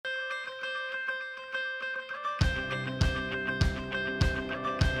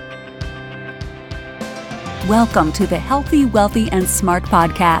Welcome to the Healthy, Wealthy, and Smart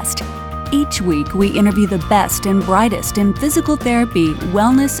podcast. Each week, we interview the best and brightest in physical therapy,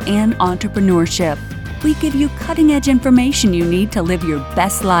 wellness, and entrepreneurship. We give you cutting-edge information you need to live your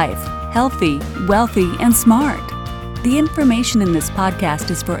best life, healthy, wealthy, and smart. The information in this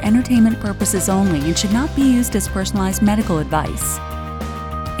podcast is for entertainment purposes only and should not be used as personalized medical advice.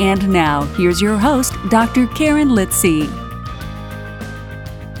 And now, here's your host, Dr. Karen Litzy.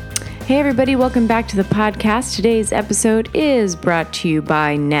 Hey everybody, welcome back to the podcast. Today's episode is brought to you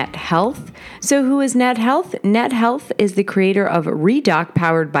by Net Health. So who is Net Health? Net Health is the creator of Redoc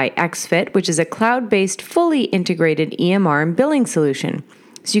powered by XFit, which is a cloud-based, fully integrated EMR and billing solution.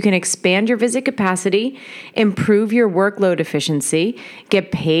 So you can expand your visit capacity, improve your workload efficiency,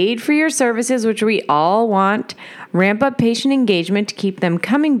 get paid for your services, which we all want, ramp up patient engagement to keep them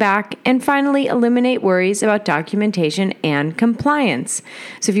coming back, and finally eliminate worries about documentation and compliance.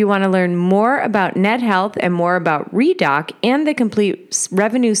 So if you want to learn more about Net Health and more about Redoc and the complete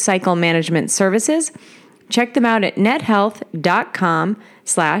revenue cycle management services, check them out at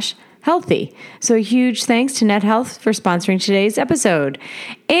nethealth.com/healthy. So a huge thanks to Net Health for sponsoring today's episode.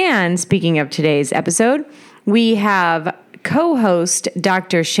 And speaking of today's episode, we have co-host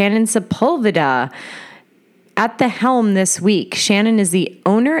Dr. Shannon Sepulveda at the helm this week. Shannon is the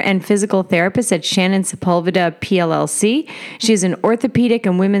owner and physical therapist at Shannon Sepulveda PLLC. She is an orthopedic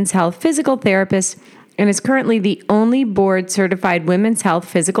and women's health physical therapist and is currently the only board-certified women's health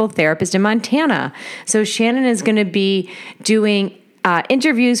physical therapist in Montana. So Shannon is going to be doing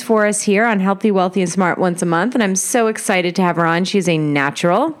interviews for us here on Healthy, Wealthy, and Smart once a month, and I'm so excited to have her on. She's a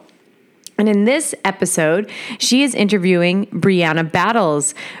natural. And in this episode, she is interviewing Brianna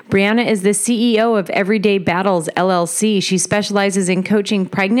Battles. Brianna is the CEO of Everyday Battles, LLC. She specializes in coaching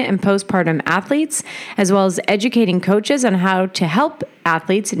pregnant and postpartum athletes, as well as educating coaches on how to help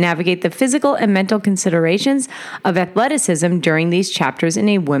athletes navigate the physical and mental considerations of athleticism during these chapters in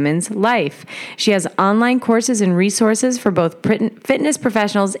a woman's life. She has online courses and resources for both fitness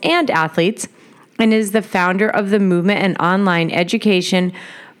professionals and athletes, and is the founder of the movement and online education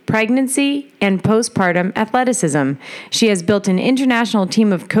Pregnancy and Postpartum Athleticism. She has built an international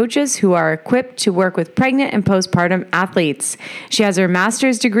team of coaches who are equipped to work with pregnant and postpartum athletes. She has her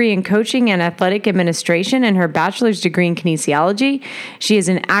master's degree in coaching and athletic administration and her bachelor's degree in kinesiology. She is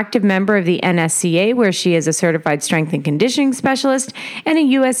an active member of the NSCA, where she is a certified strength and conditioning specialist and a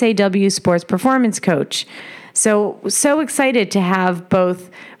USAW sports performance coach. So excited to have both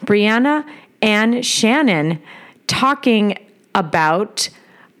Brianna and Shannon talking about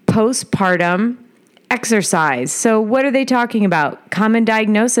postpartum exercise. So what are they talking about? Common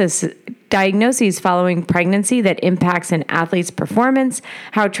diagnoses following pregnancy that impacts an athlete's performance,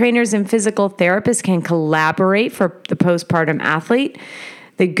 how trainers and physical therapists can collaborate for the postpartum athlete,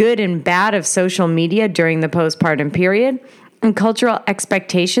 the good and bad of social media during the postpartum period, and cultural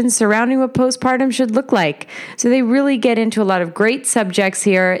expectations surrounding what postpartum should look like. So they really get into a lot of great subjects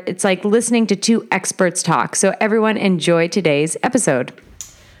here. It's like listening to two experts talk. So everyone enjoy today's episode.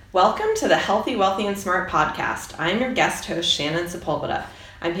 Welcome to the Healthy, Wealthy, and Smart podcast. I'm your guest host, Shannon Sepulveda.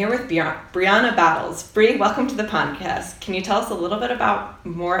 I'm here with Brianna Battles. Bri, welcome to the podcast. Can you tell us a little bit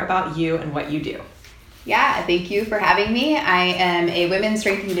more about you and what you do? Yeah, thank you for having me. I am a women's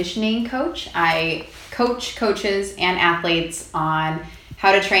strength and conditioning coach. I coach coaches and athletes on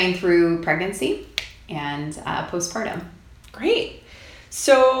how to train through pregnancy and postpartum. Great.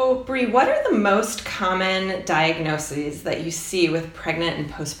 So, Bri, what are the most common diagnoses that you see with pregnant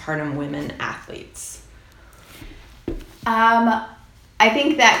and postpartum women athletes? I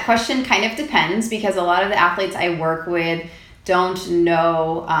think that question kind of depends, because a lot of the athletes I work with don't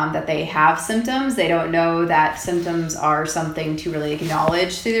know that they have symptoms. They don't know that symptoms are something to really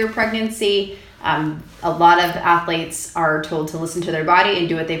acknowledge through their pregnancy. A lot of athletes are told to listen to their body and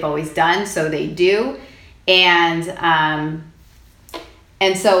do what they've always done, so they do. And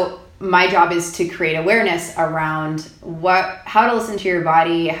so my job is to create awareness around how to listen to your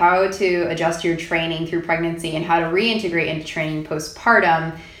body, how to adjust your training through pregnancy, and how to reintegrate into training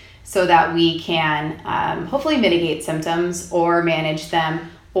postpartum, so that we can hopefully mitigate symptoms or manage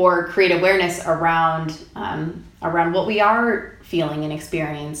them, or create awareness around what we are feeling and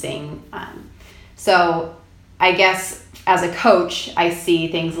experiencing. So I guess as a coach, I see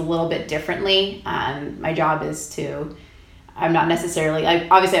things a little bit differently. My job is I'm not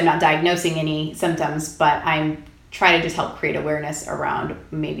diagnosing any symptoms, but I'm trying to just help create awareness around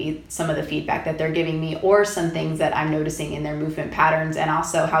maybe some of the feedback that they're giving me, or some things that I'm noticing in their movement patterns, and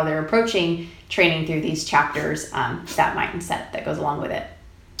also how they're approaching training through these chapters, that mindset that goes along with it.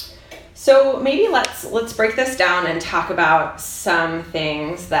 So maybe let's break this down and talk about some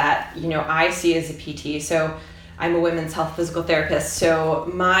things that, I see as a PT. So I'm a women's health physical therapist. So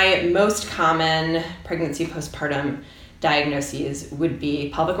my most common pregnancy postpartum diagnoses would be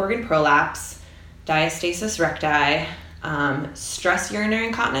pelvic organ prolapse, diastasis recti, stress urinary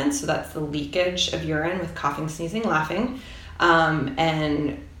incontinence. So that's the leakage of urine with coughing, sneezing, laughing,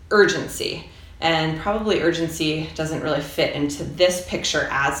 and urgency. And probably urgency doesn't really fit into this picture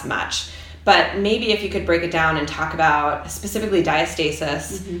as much. But maybe if you could break it down and talk about specifically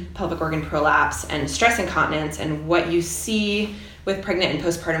diastasis, pelvic organ prolapse, and stress incontinence, and what you see with pregnant and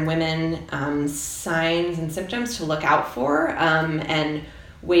postpartum women, signs and symptoms to look out for, and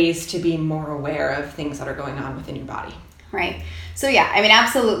ways to be more aware of things that are going on within your body. Right. So yeah, I mean,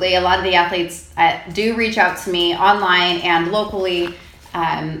 absolutely. A lot of the athletes do reach out to me online and locally.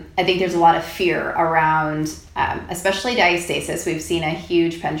 I think there's a lot of fear around, especially diastasis. We've seen a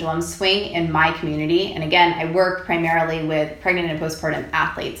huge pendulum swing in my community. And again, I work primarily with pregnant and postpartum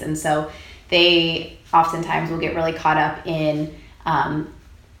athletes. And so they oftentimes will get really caught up in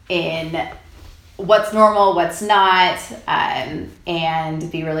what's normal, what's not, and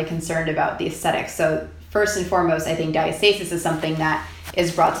be really concerned about the aesthetics. So first and foremost, I think diastasis is something that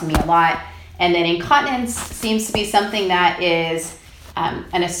is brought to me a lot. And then incontinence seems to be something that is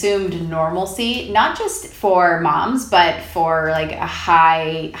an assumed normalcy, not just for moms, but for like a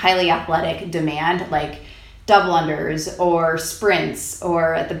highly athletic demand, like double unders or sprints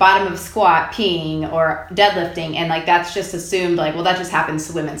or at the bottom of squat peeing or deadlifting. And like, that's just assumed like, well, that just happens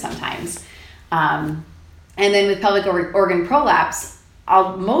to women sometimes. And then with pelvic organ prolapse,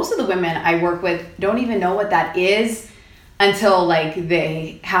 most of the women I work with don't even know what that is until like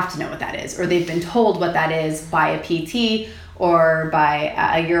they have to know what that is, or they've been told what that is by a PT or by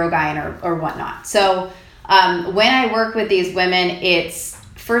a urogyne or whatnot. So when I work with these women, it's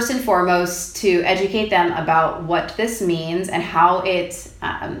first and foremost to educate them about what this means and how it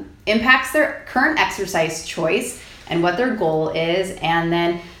impacts their current exercise choice and what their goal is, and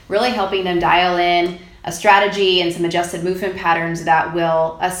then really helping them dial in a strategy and some adjusted movement patterns that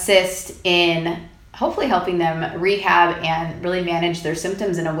will assist in hopefully helping them rehab and really manage their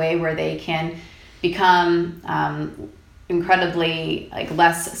symptoms in a way where they can become incredibly like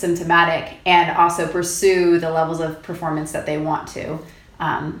less symptomatic and also pursue the levels of performance that they want to,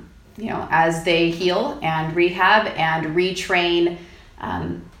 as they heal and rehab and retrain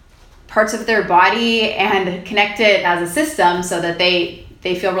parts of their body and connect it as a system so that they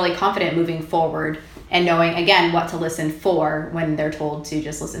feel really confident moving forward and knowing, again, what to listen for when they're told to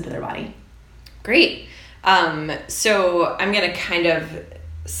just listen to their body. Great. So I'm going to kind of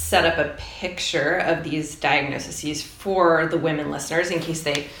set up a picture of these diagnoses for the women listeners in case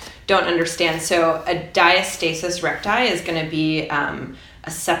they don't understand. So a diastasis recti is going to be a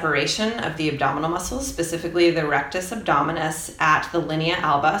separation of the abdominal muscles, specifically the rectus abdominis at the linea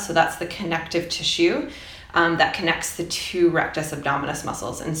alba. So that's the connective tissue that connects the two rectus abdominis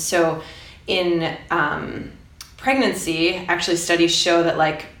muscles. And so in pregnancy, actually studies show that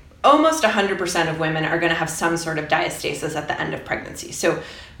like almost 100% of women are going to have some sort of diastasis at the end of pregnancy. So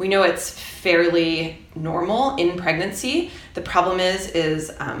we know it's fairly normal in pregnancy. The problem is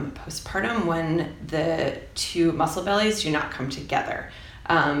postpartum when the two muscle bellies do not come together.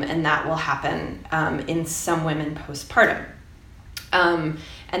 And that will happen in some women postpartum. And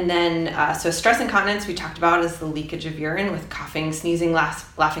then, so stress incontinence we talked about is the leakage of urine with coughing, sneezing,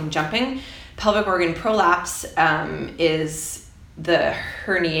 laughing, jumping. Pelvic organ prolapse is the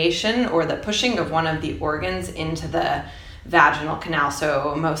herniation or the pushing of one of the organs into the vaginal canal.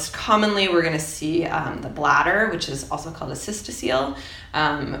 So most commonly we're going to see the bladder, which is also called a cystocele.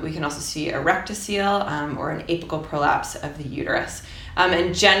 We can also see a rectocele or an apical prolapse of the uterus.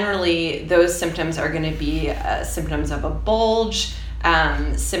 And generally those symptoms are going to be symptoms of a bulge,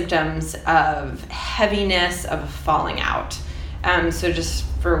 symptoms of heaviness, of falling out. So just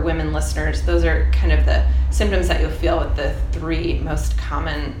for women listeners, those are kind of the symptoms that you'll feel with the three most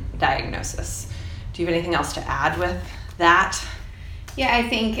common diagnoses. Do you have anything else to add with that? Yeah, I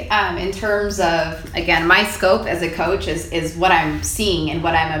think in terms of, again, my scope as a coach is what I'm seeing and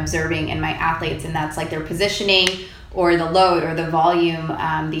what I'm observing in my athletes, and that's like their positioning or the load or the volume,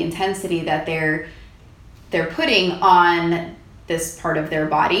 the intensity that they're putting on this part of their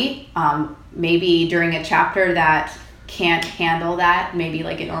body. Maybe during a chapter that can't handle that, maybe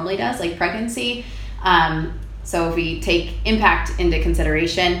like it normally does, like pregnancy. So if we take impact into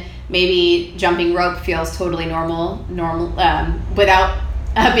consideration, maybe jumping rope feels totally normal without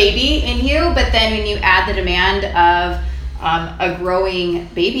a baby in you, but then when you add the demand of a growing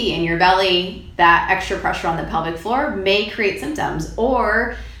baby in your belly, that extra pressure on the pelvic floor may create symptoms.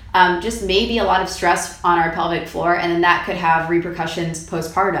 Or just maybe a lot of stress on our pelvic floor, and then that could have repercussions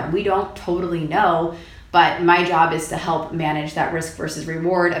postpartum. We don't totally know, but my job is to help manage that risk versus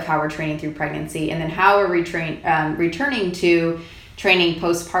reward of how we're training through pregnancy, and then how we're returning to training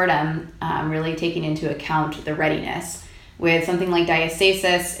postpartum, really taking into account the readiness. With something like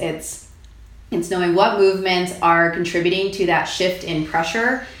diastasis, it's knowing what movements are contributing to that shift in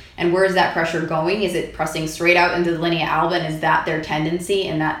pressure, and where is that pressure going? Is it pressing straight out into the linea alba, and is that their tendency,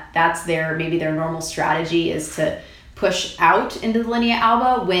 and that's maybe their normal strategy is to push out into the linea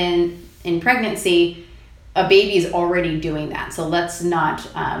alba, when in pregnancy a baby is already doing that. So let's not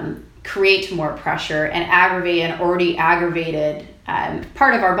create more pressure and aggravate an already aggravated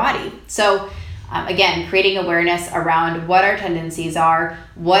part of our body. So again, creating awareness around what our tendencies are,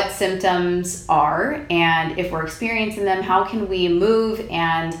 what symptoms are, and if we're experiencing them, how can we move,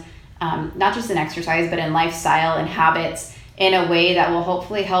 and not just in exercise, but in lifestyle and habits, in a way that will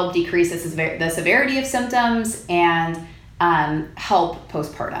hopefully help decrease the severity of symptoms and help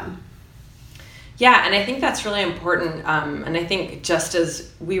postpartum. Yeah, and I think that's really important. And I think just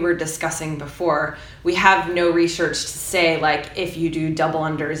as we were discussing before, we have no research to say, like, if you do double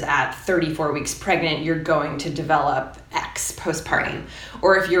unders at 34 weeks pregnant, you're going to develop X postpartum.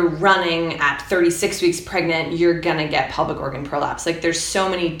 Or if you're running at 36 weeks pregnant, you're going to get pelvic organ prolapse. Like, there's so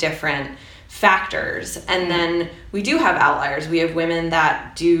many different factors. And then we do have outliers. We have women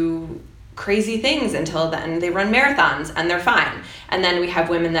that do crazy things until then. They run marathons and they're fine. And then we have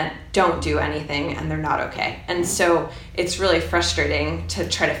women that don't do anything and they're not okay. And so it's really frustrating to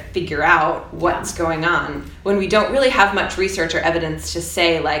try to figure out what's going on when we don't really have much research or evidence to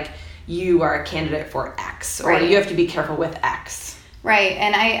say, like, you are a candidate for X, or you have to be careful with X. Right.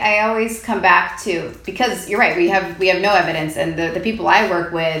 And I always come back to, because you're right, we have no evidence, and the people I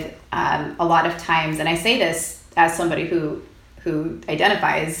work with a lot of times, and I say this as somebody who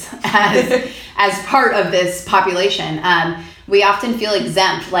identifies as part of this population, we often feel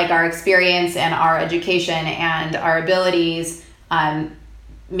exempt, like our experience and our education and our abilities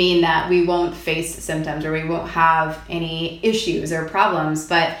mean that we won't face symptoms or we won't have any issues or problems.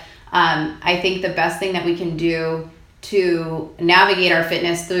 But I think the best thing that we can do to navigate our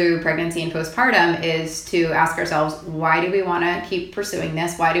fitness through pregnancy and postpartum is to ask ourselves, why do we want to keep pursuing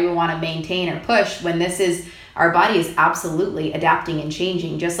this? Why do we want to maintain or push when our body is absolutely adapting and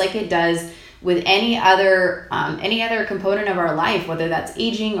changing, just like it does with any other component of our life, whether that's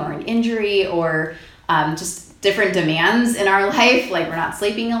aging or an injury or just different demands in our life, like we're not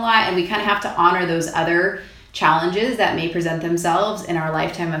sleeping a lot, and we kind of have to honor those other challenges that may present themselves in our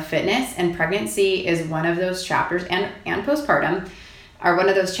lifetime of fitness. And pregnancy is one of those chapters, and postpartum are one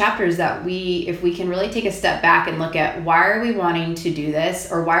of those chapters that if we can really take a step back and look at, why are we wanting to do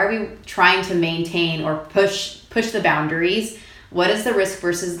this, or why are we trying to maintain or push the boundaries? What is the risk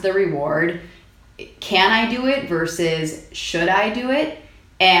versus the reward? Can I do it versus should I do it?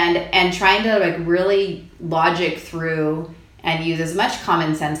 And trying to, like, really logic through and use as much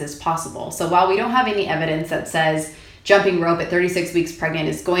common sense as possible. So while we don't have any evidence that says jumping rope at 36 weeks pregnant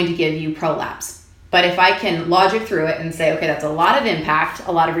is going to give you prolapse, but if I can logic through it and say, okay, that's a lot of impact,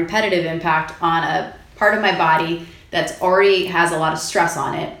 a lot of repetitive impact on a part of my body that's already has a lot of stress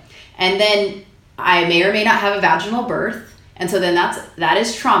on it, and then I may or may not have a vaginal birth, and so then that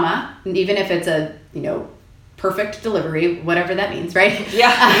is trauma, even if it's a perfect delivery, whatever that means, right?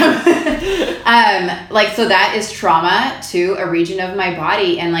 Yeah. So that is trauma to a region of my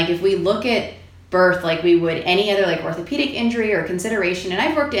body, and like if we look at birth like we would any other like orthopedic injury or consideration, and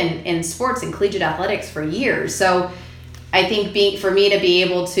I've worked in sports and collegiate athletics for years, so I think for me to be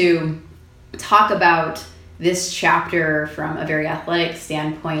able to talk about this chapter from a very athletic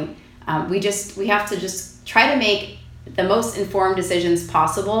standpoint, we have to just try to make the most informed decisions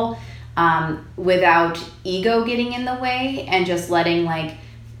possible without ego getting in the way, and just letting like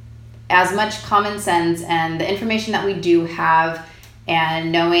as much common sense and the information that we do have,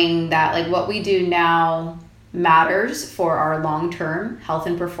 and knowing that like what we do now matters for our long-term health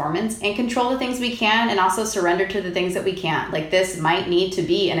and performance, and control the things we can and also surrender to the things that we can't. Like this might need to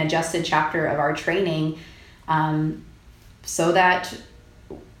be an adjusted chapter of our training, so that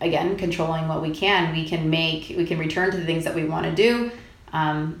again, controlling what we can return to the things that we want to do.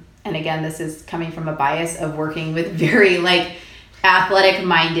 And again, this is coming from a bias of working with very like athletic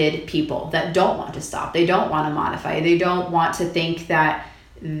minded people that don't want to stop. They don't want to modify. They don't want to think that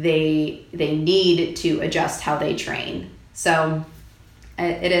they need to adjust how they train. So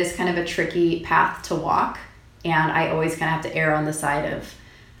it is kind of a tricky path to walk. And I always kind of have to err on the side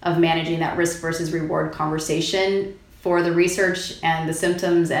of managing that risk versus reward conversation for the research and the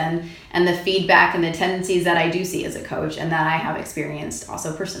symptoms and the feedback and the tendencies that I do see as a coach and that I have experienced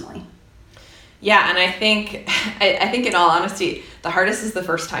also personally. Yeah, and I think in all honesty, the hardest is the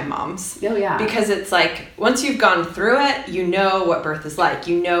first time moms. Oh yeah. Because it's like once you've gone through it, you know what birth is like,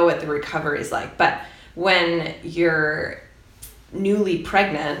 you know what the recovery is like. But when you're newly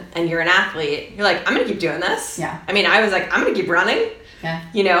pregnant and you're an athlete, you're like, I'm gonna keep doing this. Yeah. I mean, I was like, I'm gonna keep running. Yeah.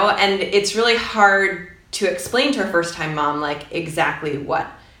 You know, and it's really hard to explain to a first time mom like exactly what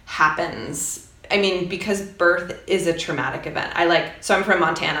happens. I mean, because birth is a traumatic event. So I'm from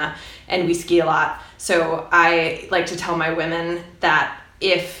Montana and we ski a lot. So I like to tell my women that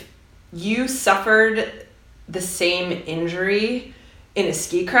if you suffered the same injury in a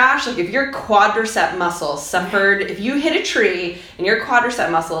ski crash, like if your quadricep muscle suffered, if you hit a tree and your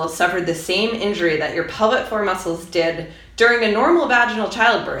quadricep muscle suffered the same injury that your pelvic floor muscles did during a normal vaginal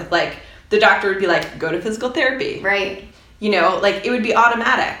childbirth, like the doctor would be like, go to physical therapy. Right. You know, like it would be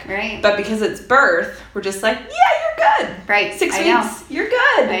automatic. Right. But because it's birth, we're just like, yeah, you're good. Right. 6 weeks, know. You're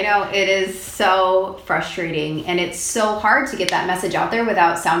good. I know. It is so frustrating. And it's so hard to get that message out there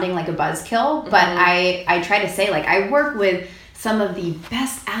without sounding like a buzzkill. But I try to say, like, I work with some of the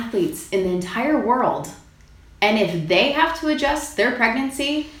best athletes in the entire world. And if they have to adjust their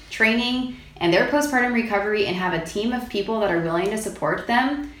pregnancy, training, and their postpartum recovery and have a team of people that are willing to support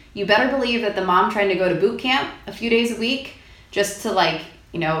them, you better believe that the mom trying to go to boot camp a few days a week just to like,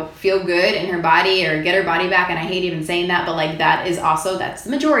 you know, feel good in her body or get her body back. And I hate even saying that, but like that's the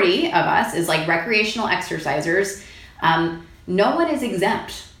majority of us is like recreational exercisers. No one is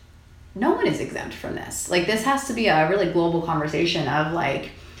exempt. No one is exempt from this. Like this has to be a really global conversation of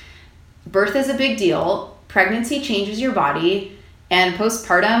like, birth is a big deal. Pregnancy changes your body. And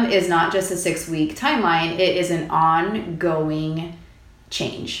postpartum is not just a 6-week timeline. It is an ongoing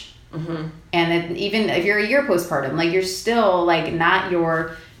change. Mm-hmm. And then even if you're a year postpartum, like you're still like not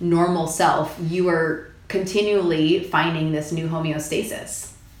your normal self. You are continually finding this new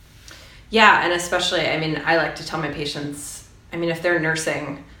homeostasis. Yeah. And especially, I mean, I like to tell my patients, I mean, if they're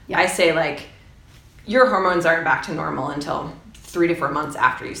nursing, I say like, your hormones aren't back to normal until 3 to 4 months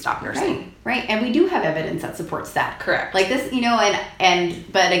after you stop nursing. Right. And we do have evidence that supports that. Correct. Like this, you know,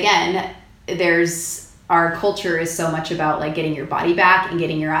 but again, our culture is so much about like getting your body back and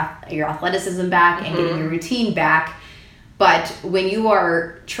getting your athleticism back and getting your routine back. But when you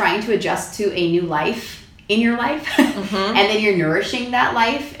are trying to adjust to a new life in your life and then you're nourishing that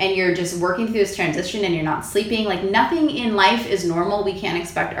life and you're just working through this transition and you're not sleeping, like nothing in life is normal. We can't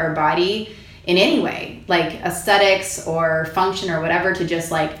expect our body in any way, like aesthetics or function or whatever, to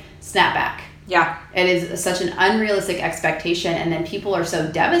just like snap back. Yeah. It is such an unrealistic expectation. And then people are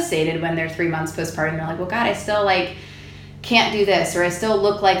so devastated when they're 3 months postpartum. They're like, well, God, I still like can't do this, or I still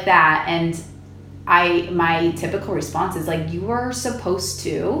look like that. And my typical response is like, you are supposed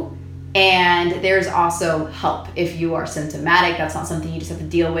to. And there's also help if you are symptomatic. That's not something you just have to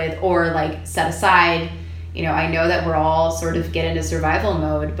deal with or like set aside. You know, I know that we're all sort of get into survival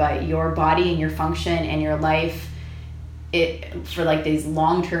mode, but your body and your function and your life, for like these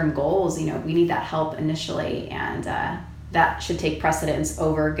long-term goals, you know, we need that help initially, and that should take precedence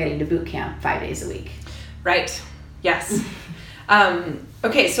over getting to boot camp 5 days a week. Right. Yes.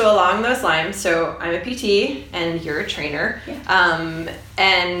 Okay. So along those lines, so I'm a PT and you're a trainer. Yeah.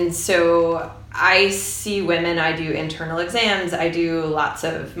 And so I see women, I do internal exams, I do lots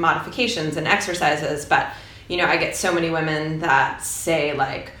of modifications and exercises, but you know, I get so many women that say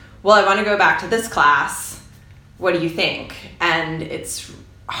like, well, I want to go back to this class. What do you think? And it's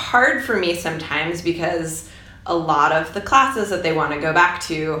hard for me sometimes because a lot of the classes that they want to go back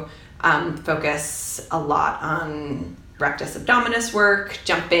to focus a lot on rectus abdominis work,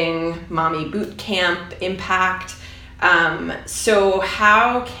 jumping, mommy boot camp, impact. So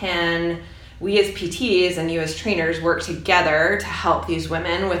how can we as PTs and you as trainers work together to help these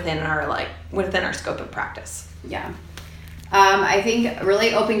women within our scope of practice? Yeah. I think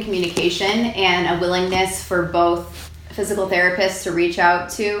really open communication and a willingness for both physical therapists to reach out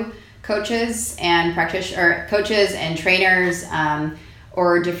to coaches and coaches and trainers,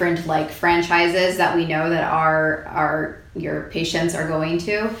 or different like franchises that we know that your patients are going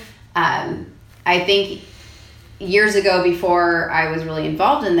to. I think years ago, before I was really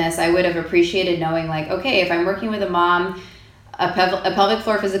involved in this, I would have appreciated knowing like, okay, if I'm working with a mom, a pelvic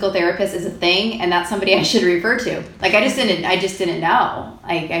floor physical therapist is a thing, and that's somebody I should refer to. Like I just didn't know.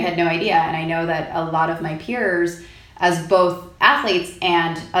 Like I had no idea. And I know that a lot of my peers, as both athletes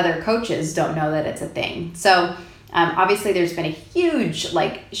and other coaches, don't know that it's a thing. So obviously there's been a huge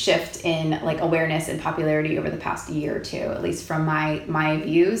like shift in like awareness and popularity over the past year or two, at least from my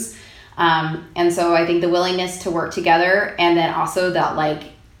views. And so I think the willingness to work together, and then also that like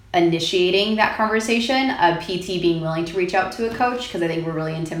initiating that conversation, a PT being willing to reach out to a coach, because I think we're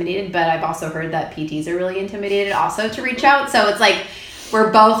really intimidated, but I've also heard that PTs are really intimidated also to reach out. So it's like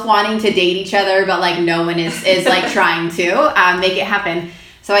we're both wanting to date each other, but like no one is like trying to make it happen.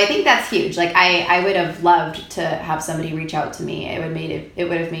 So I think that's huge. Like I would have loved to have somebody reach out to me. It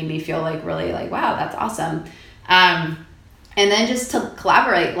would have made me feel like really like, wow, that's awesome. And then just to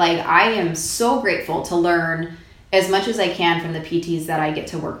collaborate, like I am so grateful to learn as much as I can from the PTs that I get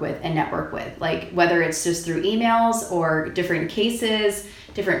to work with and network with, like whether it's just through emails or different cases,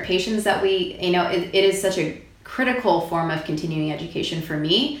 different patients that we, it is such a critical form of continuing education for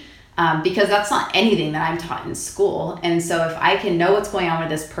me, because that's not anything that I'm taught in school. And so if I can know what's going on with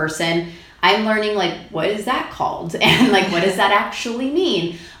this person, I'm learning like, what is that called? And like, what does that actually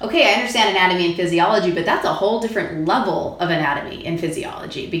mean? Okay, I understand anatomy and physiology, but that's a whole different level of anatomy and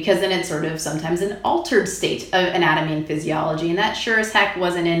physiology, because then it's sort of sometimes an altered state of anatomy and physiology. And that sure as heck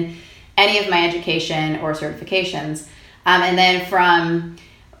wasn't in any of my education or certifications. And then from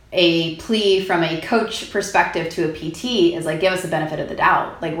a plea from a coach perspective to a PT is like, give us the benefit of the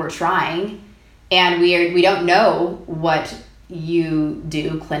doubt. Like we're trying, and we don't know what you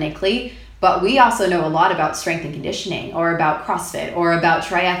do clinically, but we also know a lot about strength and conditioning, or about CrossFit, or about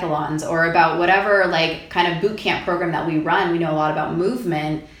triathlons, or about whatever like kind of boot camp program that we run. We know a lot about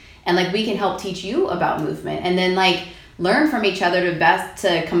movement, and like we can help teach you about movement, and then like learn from each other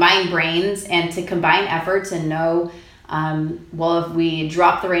to combine brains and to combine efforts and know, well, if we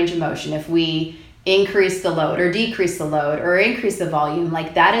drop the range of motion, if we increase the load or decrease the load or increase the volume,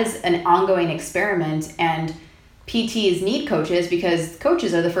 like that is an ongoing experiment. And PTs need coaches because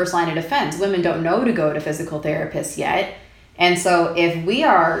coaches are the first line of defense. Women don't know to go to physical therapists yet. And so if we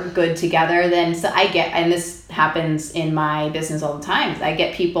are good together, then and this happens in my business all the time, I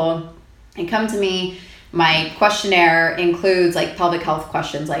get people and come to me. My questionnaire includes like pelvic health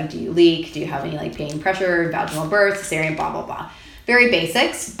questions like, do you leak? Do you have any like pain, pressure, vaginal birth, cesarean, blah, blah, blah. Very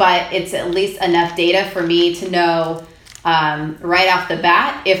basics, but it's at least enough data for me to know right off the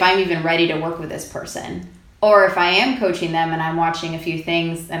bat if I'm even ready to work with this person. Or if I am coaching them and I'm watching a few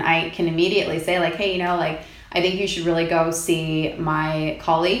things, and I can immediately say like, hey, like I think you should really go see my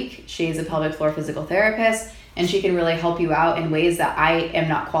colleague. She's a pelvic floor physical therapist, and she can really help you out in ways that I am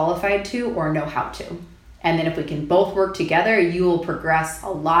not qualified to or know how to. And then if we can both work together, you will progress a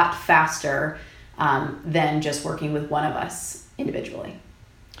lot faster than just working with one of us individually.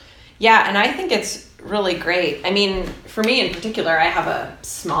 Yeah, and I think it's really great. I mean, for me in particular, I have a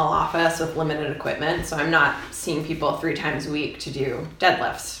small office with limited equipment, so I'm not seeing people 3 times a week to do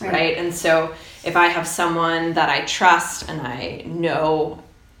deadlifts, right? And so if I have someone that I trust and I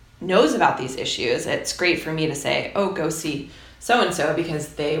knows about these issues, it's great for me to say, oh, go see so-and-so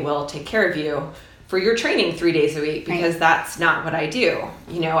because they will take care of you for your training 3 days a week, because that's not what I do.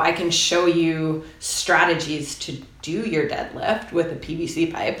 I can show you strategies to do your deadlift with a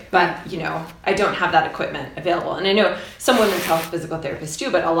PVC pipe, but I don't have that equipment available. And I know some women's health physical therapists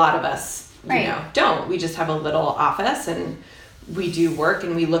do, but a lot of us, don't. We just have a little office and we do work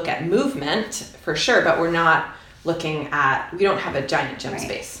and we look at movement for sure, but we don't have a giant gym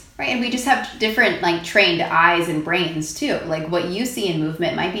space. Right, and we just have different like trained eyes and brains too. Like what you see in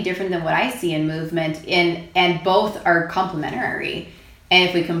movement might be different than what I see in movement, and both are complementary. And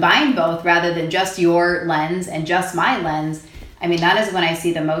if we combine both rather than just your lens and just my lens, I mean, that is when I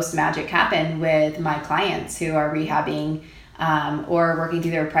see the most magic happen with my clients who are rehabbing or working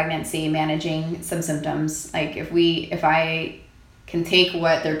through their pregnancy, managing some symptoms. Like if I can take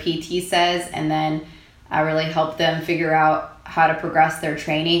what their PT says and then really help them figure out how to progress their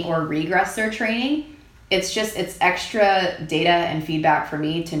training or regress their training, it's extra data and feedback for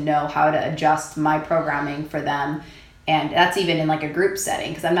me to know how to adjust my programming for them. And that's even in like a group setting,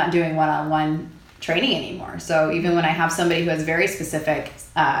 because I'm not doing one-on-one training anymore. So even when I have somebody who has very specific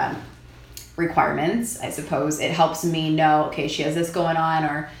requirements, I suppose it helps me know, okay, she has this going on,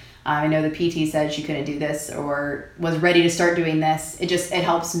 or I know the PT said she couldn't do this or was ready to start doing this. It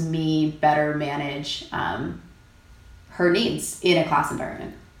helps me better manage her needs in a class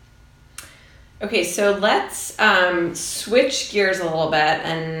environment. Okay, so let's switch gears a little bit,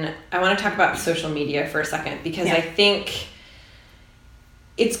 and I want to talk about social media for a second, because I think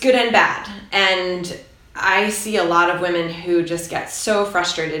it's good and bad. And I see a lot of women who just get so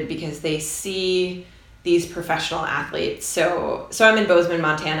frustrated because they see these professional athletes. So I'm in Bozeman,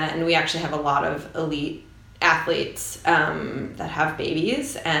 Montana, and we actually have a lot of elite athletes that have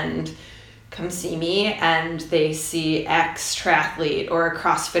babies and come see me, and they see X triathlete or a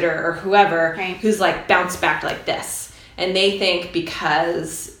CrossFitter or whoever who's like bounced back like this. And they think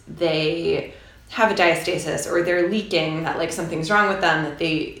because they have a diastasis or they're leaking that like something's wrong with them, that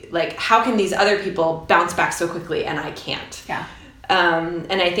they like, how can these other people bounce back so quickly and I can't? Yeah.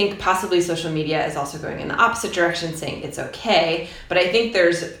 And I think possibly social media is also going in the opposite direction, saying it's okay. But I think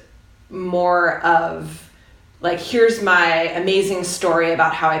there's more of like, here's my amazing story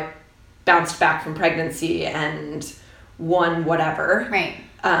about how I bounced back from pregnancy and won whatever. Right.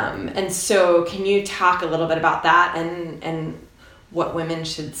 And so can you talk a little bit about that and what women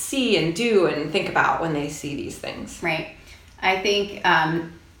should see and do and think about when they see these things? Right. I think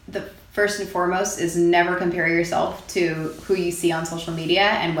the first and foremost is never compare yourself to who you see on social media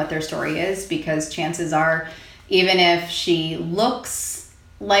and what their story is, because chances are, even if she looks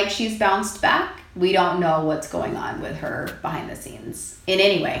like she's bounced back, we don't know what's going on with her behind the scenes in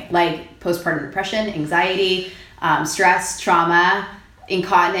any way, like postpartum depression, anxiety, stress, trauma,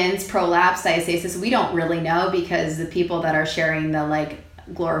 incontinence, prolapse, diastasis. We don't really know, because the people that are sharing the like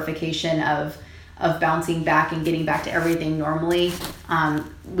glorification of bouncing back and getting back to everything normally,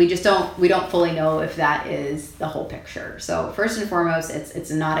 we don't fully know if that is the whole picture. So first and foremost,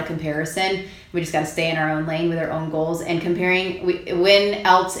 it's not a comparison. We just got to stay in our own lane with our own goals. And comparing, when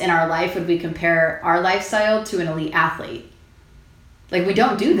else in our life would we compare our lifestyle to an elite athlete? Like, we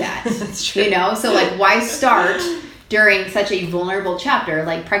don't do that. That's true. You know, so like, why start during such a vulnerable chapter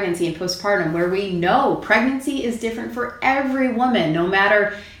like pregnancy and postpartum, where we know pregnancy is different for every woman, no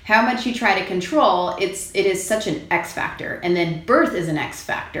matter how much you try to control, it is such an X factor. And then birth is an X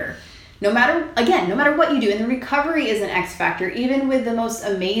factor. No matter what you do, and the recovery is an X factor, even with the most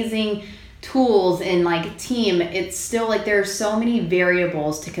amazing tools in like team, it's still like there are so many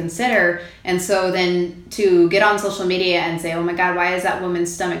variables to consider. And so then to get on social media and say, oh my God, why is that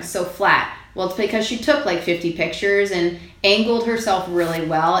woman's stomach so flat? Well, it's because she took like 50 pictures and angled herself really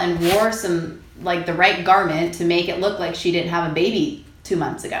well and wore some like the right garment to make it look like she didn't have a baby 2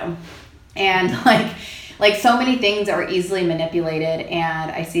 months ago. And like so many things are easily manipulated,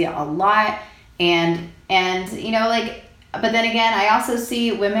 and I see it a lot. And you know, like, but then again, I also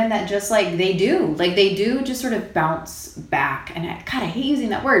see women that just like they do just sort of bounce back. And I hate using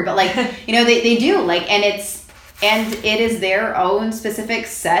that word, but like, you know, they do like, and it is their own specific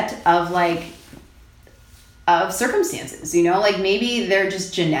set of like of circumstances, you know, like maybe they're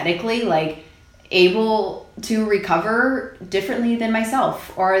just genetically like able to recover differently than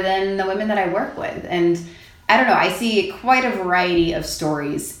myself or than the women that I work with. And I don't know, I see quite a variety of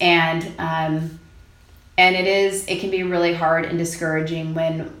stories, and it can be really hard and discouraging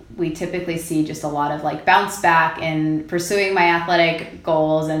when we typically see just a lot of like bounce back and pursuing my athletic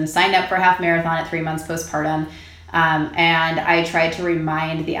goals and signed up for half marathon at 3 months postpartum. And I try to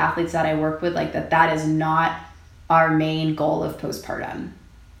remind the athletes that I work with like that is not our main goal of postpartum.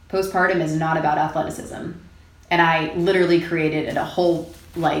 Postpartum is not about athleticism. And I literally created a whole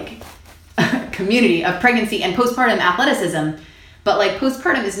like community of pregnancy and postpartum athleticism. But like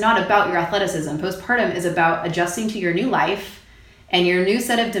postpartum is not about your athleticism. Postpartum is about adjusting to your new life and your new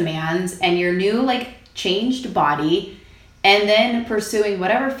set of demands and your new like changed body, and then pursuing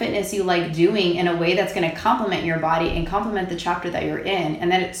whatever fitness you like doing in a way that's going to complement your body and complement the chapter that you're in. And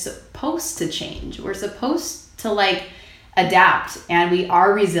then it's supposed to change. We're supposed to like adapt, and we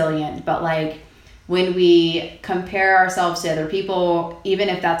are resilient. But like when we compare ourselves to other people, even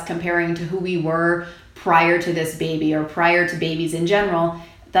if that's comparing to who we were prior to this baby or prior to babies in general,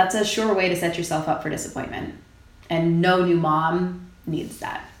 that's a sure way to set yourself up for disappointment. And no new mom needs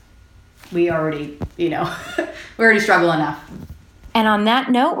that. We already, you know, we already struggle enough. And on that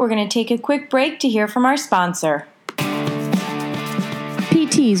note, we're going to take a quick break to hear from our sponsor.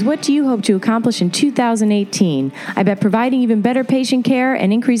 PTs, what do you hope to accomplish in 2018? I bet providing even better patient care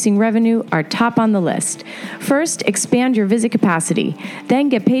and increasing revenue are top on the list. First, expand your visit capacity. Then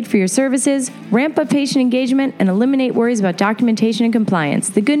get paid for your services, ramp up patient engagement, and eliminate worries about documentation and compliance.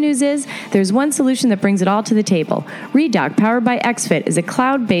 The good news is there's one solution that brings it all to the table. ReDoc, powered by XFit, is a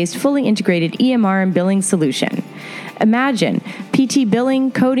cloud-based, fully integrated EMR and billing solution. Imagine PT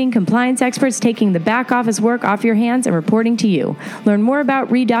billing, coding, compliance experts taking the back office work off your hands and reporting to you. Learn more about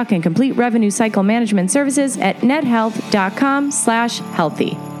ReDoc and complete revenue cycle management services at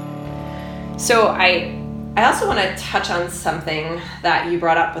nethealth.com/healthy. So I also want to touch on something that you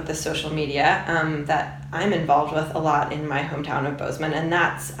brought up with the social media that I'm involved with a lot in my hometown of Bozeman, and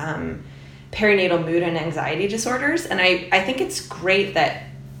that's perinatal mood and anxiety disorders. And I think it's great that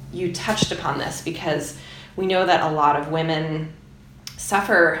you touched upon this, because we know that a lot of women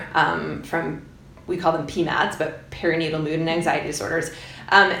suffer from, we call them PMADs, but perinatal mood and anxiety disorders.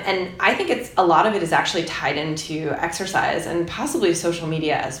 And I think a lot of it is actually tied into exercise and possibly social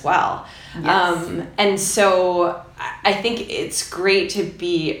media as well. Yes. And so I think it's great to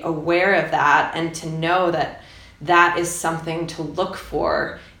be aware of that and to know that that is something to look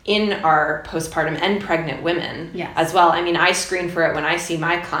for in our postpartum and pregnant women as well. I mean, I screen for it when I see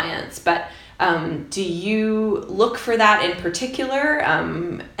my clients, but do you look for that in particular?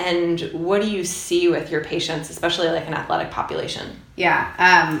 And what do you see with your patients, especially like an athletic population? Yeah.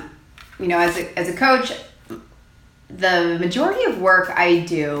 As a coach, the majority of work I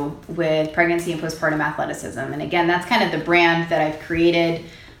do with pregnancy and postpartum athleticism, and again, that's kind of the brand that I've created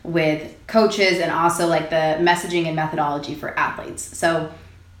with coaches and also like the messaging and methodology for athletes. So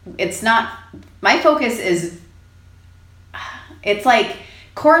it's not, my focus is, it's like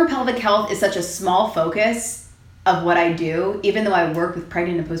core and pelvic health is such a small focus of what I do, even though I work with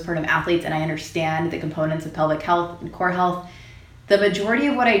pregnant and postpartum athletes and I understand the components of pelvic health and core health. The majority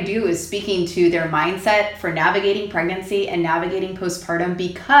of what I do is speaking to their mindset for navigating pregnancy and navigating postpartum,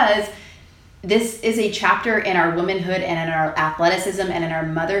 because this is a chapter in our womanhood and in our athleticism and in our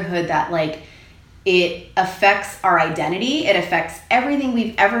motherhood that like it affects our identity. It affects everything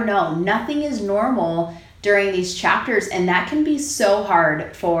we've ever known. Nothing is normal during these chapters, and that can be so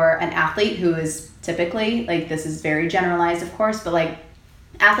hard for an athlete who is typically, like, this is very generalized of course, but like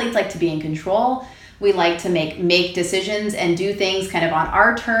athletes like to be in control. We like to make decisions and do things kind of on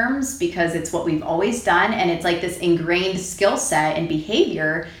our terms because it's what we've always done, and it's like this ingrained skill set and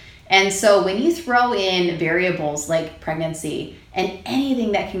behavior. And so when you throw in variables like pregnancy and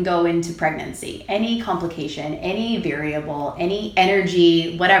anything that can go into pregnancy, any complication, any variable, any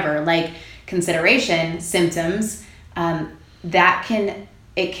energy, whatever, like consideration, symptoms,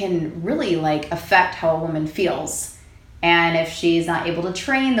 it can really like affect how a woman feels. And if she's not able to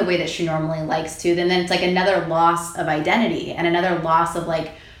train the way that she normally likes to, then it's like another loss of identity and another loss of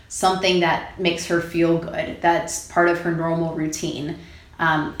like something that makes her feel good. That's part of her normal routine.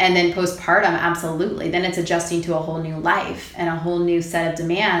 And then postpartum, absolutely. Then it's adjusting to a whole new life and a whole new set of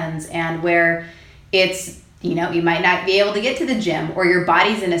demands, and where it's, you might not be able to get to the gym, or your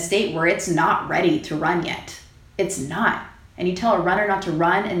body's in a state where it's not ready to run yet. It's not. And you tell a runner not to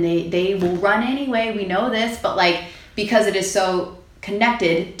run and they will run anyway. We know this, but like, because it is so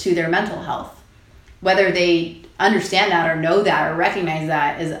connected to their mental health. Whether they understand that or know that or recognize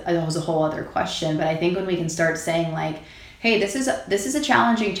that is a whole other question. But I think when we can start saying like, hey, this is a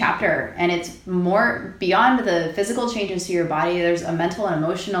challenging chapter, and it's more beyond the physical changes to your body. There's a mental and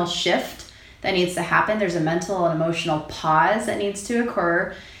emotional shift that needs to happen. There's a mental and emotional pause that needs to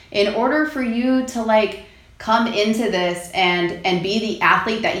occur in order for you to like come into this and be the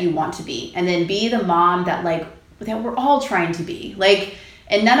athlete that you want to be, and then be the mom that we're all trying to be. Like,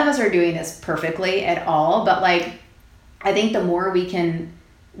 and none of us are doing this perfectly at all, but like, I think the more we can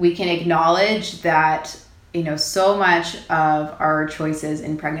acknowledge that, so much of our choices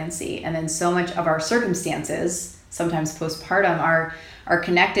in pregnancy and then so much of our circumstances, sometimes postpartum, are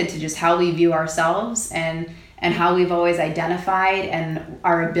connected to just how we view ourselves and how we've always identified and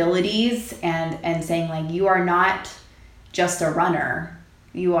our abilities, and saying like, you are not just a runner.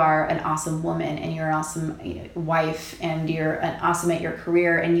 You are an awesome woman, and you're an awesome wife, and you're an awesome at your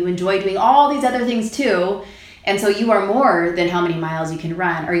career, and you enjoy doing all these other things too. And so you are more than how many miles you can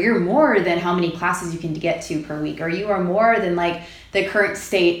run, or you're more than how many classes you can get to per week, or you are more than like the current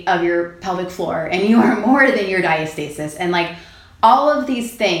state of your pelvic floor, and you are more than your diastasis, and like all of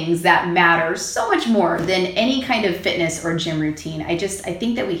these things that matter so much more than any kind of fitness or gym routine. I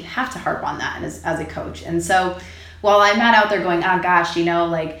think that we have to harp on that as a coach. And so while I'm not out there going, oh gosh,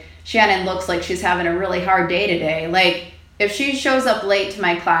 like Shannon looks like she's having a really hard day today. Like, if she shows up late to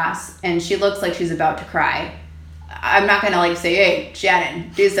my class and she looks like she's about to cry, I'm not going to like say, hey,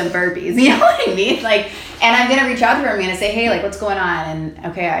 Shannon, do some burpees. You know what I mean? Like, and I'm going to reach out to her. I'm going to say, hey, like, what's going on? And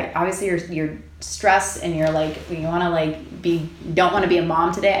okay, obviously you're stressed and you're like, you want to like don't want to be a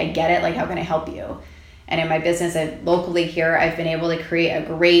mom today. I get it. Like, how can I help you? And in my business locally here, I've been able to create a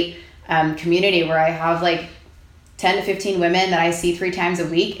great community where I have like 10 to 15 women that I see 3 times a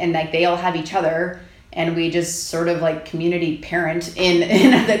week, and like they all have each other, and we just sort of like community parent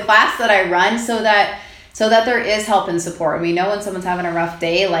in the class that I run, so that there is help and support. And we know when someone's having a rough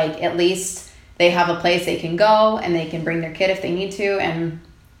day, like at least they have a place they can go and they can bring their kid if they need to.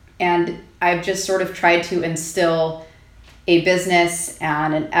 And I've just sort of tried to instill a business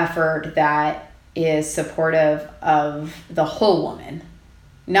and an effort that is supportive of the whole woman.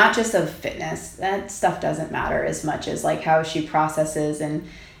 Not just of fitness. That stuff doesn't matter as much as like how she processes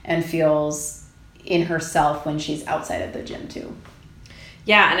and feels in herself when she's outside of the gym too.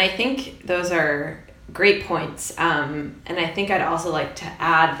 Yeah, and I think those are great points. And I think I'd also like to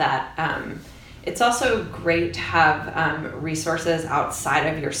add that it's also great to have resources outside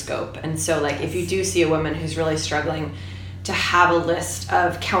of your scope. And so like if you do see a woman who's really struggling, to have a list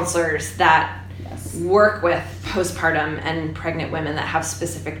of counselors that work with postpartum and pregnant women that have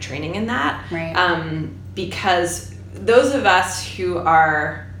specific training in that. Right. Because those of us who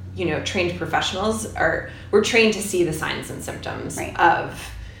are, trained professionals we're trained to see the signs and symptoms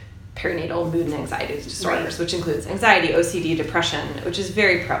of perinatal mood and anxiety disorders, which includes anxiety, OCD, depression, which is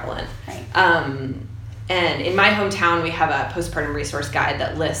very prevalent. Right. And in my hometown, we have a postpartum resource guide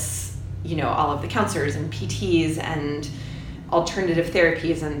that lists, all of the counselors and PTs and alternative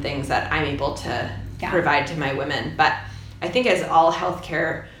therapies and things that I'm able to provide to my women. But I think as all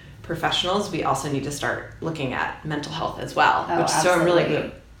healthcare professionals, we also need to start looking at mental health as well. So I'm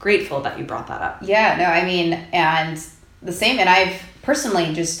really grateful that you brought that up. Yeah, no, I mean, and the same, and I've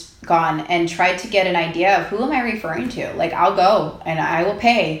personally just gone and tried to get an idea of who am I referring to. Like, I'll go and I will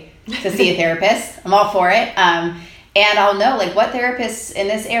pay to see a therapist. I'm all for it. And I'll know, like, what therapists in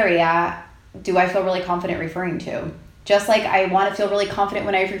this area do I feel really confident referring to? Just like I want to feel really confident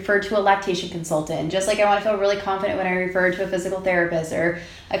when I refer to a lactation consultant. Just like I want to feel really confident when I refer to a physical therapist or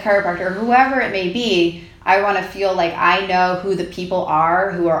a chiropractor or whoever it may be. I want to feel like I know who the people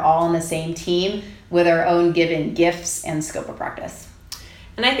are who are all on the same team with our own given gifts and scope of practice.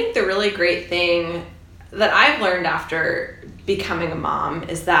 And I think the really great thing that I've learned after becoming a mom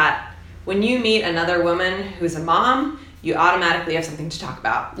is that when you meet another woman who's a mom, you automatically have something to talk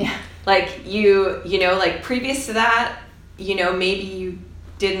about. Yeah. Like like previous to that, maybe you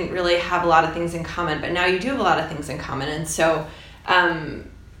didn't really have a lot of things in common, but now you do have a lot of things in common. And so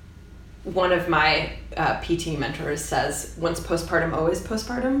one of my PT mentors says, once postpartum, always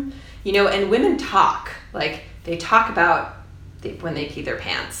postpartum, and women talk, like they talk about when they pee their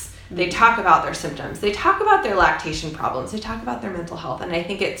pants, they talk about their symptoms, they talk about their lactation problems, they talk about their mental health. And I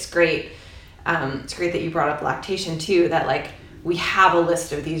think it's great. It's great that you brought up lactation too, that like we have a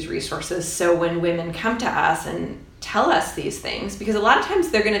list of these resources. So when women come to us and tell us these things, because a lot of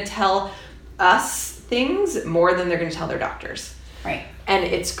times they're going to tell us things more than they're going to tell their doctors. Right. And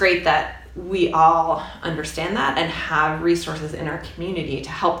it's great that we all understand that and have resources in our community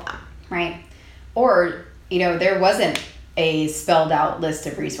to help them. Right. Or, there wasn't a spelled out list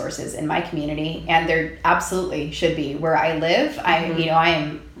of resources in my community, and there absolutely should be. Where I live, I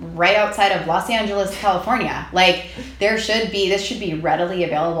am right outside of Los Angeles, California. Like this should be readily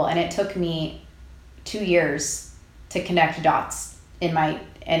available. And it took me 2 years to connect dots and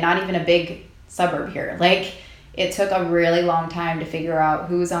not even a big suburb here. Like it took a really long time to figure out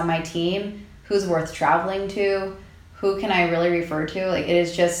who's on my team, who's worth traveling to, who can I really refer to. Like it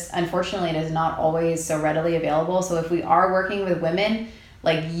is just, unfortunately, it is not always so readily available. So if we are working with women,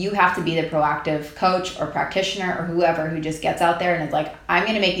 like you have to be the proactive coach or practitioner or whoever who just gets out there and is like, I'm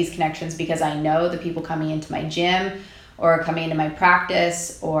going to make these connections because I know the people coming into my gym or coming into my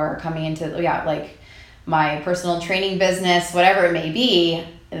practice or coming into, like my personal training business, whatever it may be,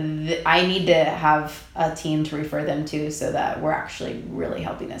 I need to have a team to refer them to so that we're actually really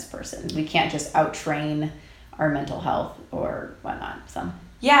helping this person. We can't just out-train our mental health or whatnot. So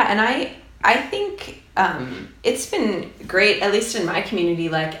yeah, and I think it's been great, at least in my community.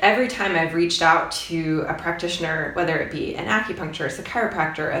 Like every time I've reached out to a practitioner, whether it be an acupuncturist, a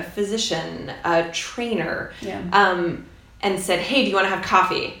chiropractor, a physician, a trainer, and said, hey, do you want to have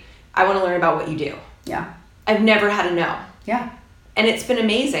coffee? I want to learn about what you do. Yeah. I've never had a no. Yeah. And it's been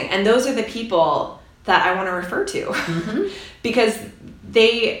amazing. And those are the people that I want to refer to because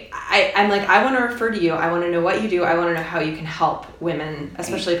I'm like, I want to refer to you. I want to know what you do. I want to know how you can help women,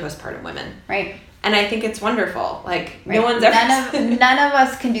 especially postpartum women. Right. And I think it's wonderful. Like no one's ever. None of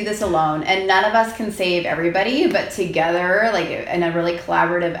us can do this alone, and none of us can save everybody. But together, like in a really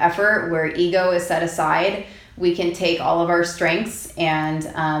collaborative effort where ego is set aside, we can take all of our strengths and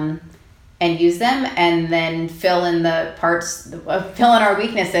use them, and then fill in our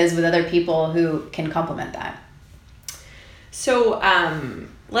weaknesses with other people who can complement that. So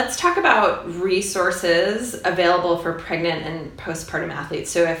let's talk about resources available for pregnant and postpartum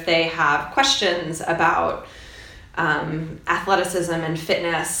athletes. So if they have questions about athleticism and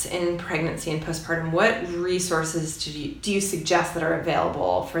fitness in pregnancy and postpartum, what resources do you suggest that are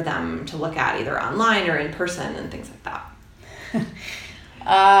available for them to look at either online or in person and things like that?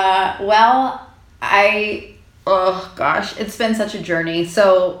 It's been such a journey.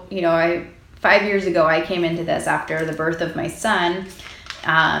 So, 5 years ago, I came into this after the birth of my son.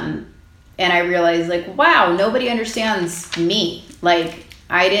 And I realized like, wow, nobody understands me. Like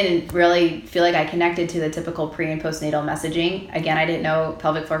I didn't really feel like I connected to the typical pre and postnatal messaging. Again, I didn't know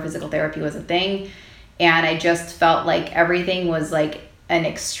pelvic floor physical therapy was a thing. And I just felt like everything was like an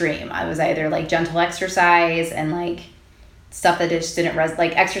extreme. I was either like gentle exercise and like stuff that just didn't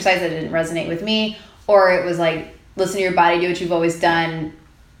like exercise that didn't resonate with me, or it was like listen to your body, do what you've always done,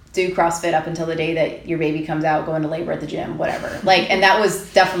 do CrossFit up until the day that your baby comes out, go into labor at the gym, whatever. Like, and that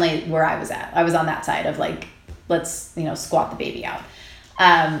was definitely where I was at. I was on that side of like, let's, squat the baby out.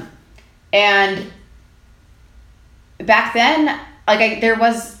 And back then, like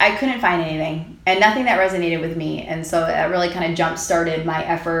I couldn't find anything and nothing that resonated with me. And so that really kind of jump started my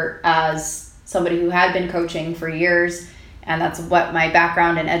effort as somebody who had been coaching for years. And that's what my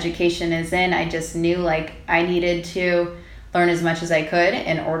background and education is in. I just knew like I needed to learn as much as I could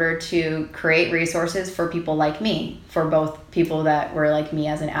in order to create resources for people like me, for both people that were like me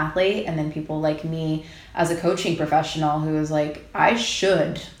as an athlete and then people like me as a coaching professional who was like, I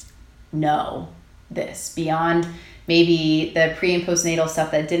should know this beyond maybe the pre and postnatal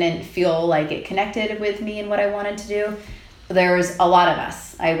stuff that didn't feel like it connected with me and what I wanted to do. There was a lot of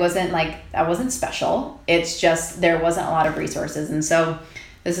us. I wasn't special. It's just there wasn't a lot of resources. And so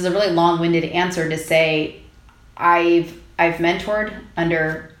this is a really long-winded answer to say I've mentored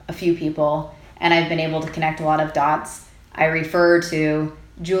under a few people and I've been able to connect a lot of dots. I refer to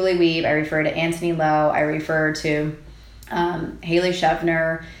Julie Wiebe, I refer to Anthony Lowe, I refer to Haley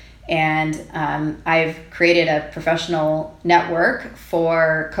Shevner, and I've created a professional network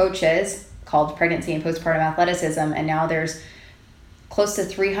for coaches called Pregnancy and Postpartum Athleticism, and now there's close to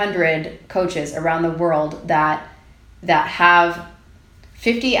 300 coaches around the world that have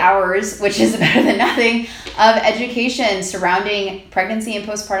 50 hours, which is better than nothing, of education surrounding pregnancy and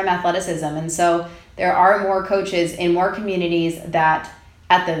postpartum athleticism. And so there are more coaches in more communities that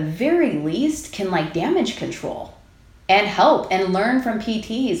at the very least can like damage control and help and learn from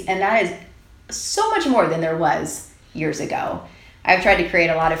PTs. And that is so much more than there was years ago. I've tried to create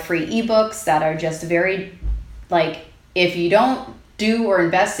a lot of free ebooks that are just very like, if you don't do or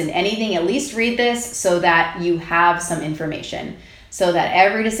invest in anything, at least read this so that you have some information, so that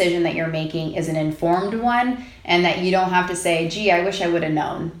every decision that you're making is an informed one and that you don't have to say, gee, I wish I would have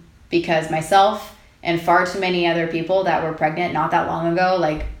known. Because myself and far too many other people that were pregnant not that long ago,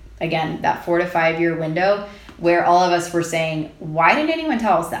 like again, that 4 to 5 year window where all of us were saying, why didn't anyone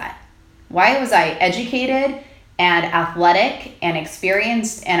tell us that? Why was I educated and athletic and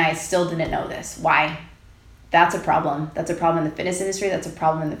experienced and I still didn't know this? Why? That's a problem. That's a problem in the fitness industry. That's a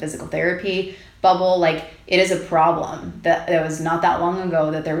problem in the physical therapy bubble. Like it is a problem that it was not that long ago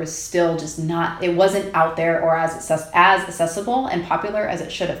that there was still just not, it wasn't out there or as accessible and popular as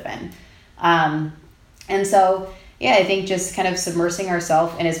it should have been. And so, yeah, I think just kind of submersing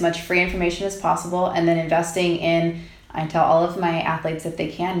ourselves in as much free information as possible and then investing in, I tell all of my athletes if they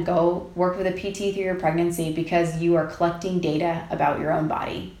can, go work with a PT through your pregnancy because you are collecting data about your own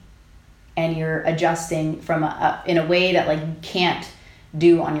body and you're adjusting from in a way that like you can't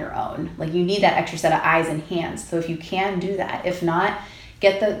do on your own. Like you need that extra set of eyes and hands. So if you can do that, if not,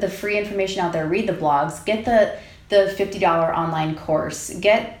 get the free information out there, read the blogs, get the $50 online course,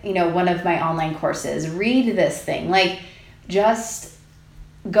 get, one of my online courses, read this thing, like just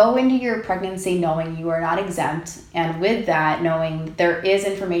go into your pregnancy knowing you are not exempt. And with that, knowing there is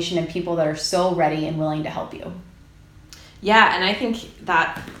information and people that are so ready and willing to help you. Yeah, and I think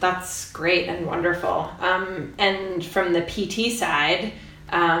that's great and wonderful. And from the PT side,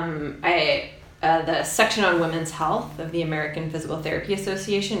 the section on women's health of the American Physical Therapy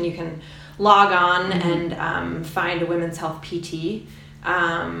Association, you can log on and find a women's health PT.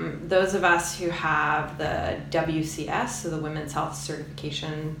 Those of us who have the WCS, so the Women's Health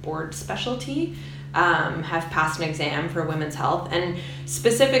Certification Board specialty, have passed an exam for women's health, and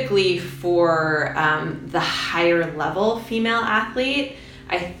specifically for the higher level female athlete,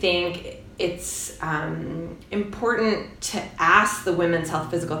 I think it's important to ask the women's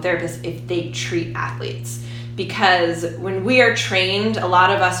health physical therapist if they treat athletes. Because when we are trained, a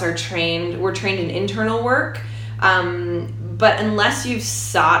lot of us we're trained in internal work, but unless you've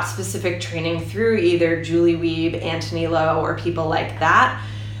sought specific training through either Julie Wiebe, Anthony Lowe, or people like that,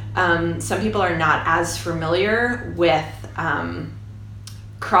 some people are not as familiar with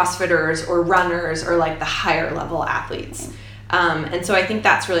CrossFitters or runners or like the higher level athletes. And so I think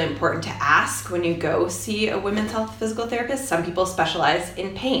that's really important to ask when you go see a women's health physical therapist. Some people specialize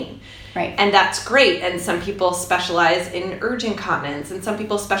in pain. Right. And that's great. And some people specialize in urge incontinence, and some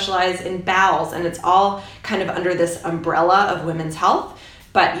people specialize in bowels, and it's all kind of under this umbrella of women's health.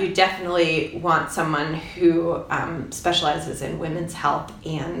 But you definitely want someone who specializes in women's health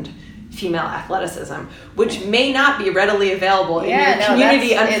and female athleticism, which may not be readily available in your no,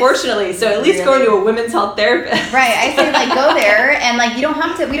 community, unfortunately. So at least going to a women's health therapist. Right. I say like go there, and like we don't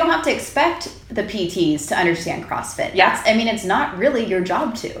have to expect the PTs to understand CrossFit. Yes. I mean, it's not really your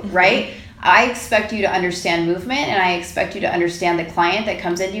job to, right? I expect you to understand movement, and I expect you to understand the client that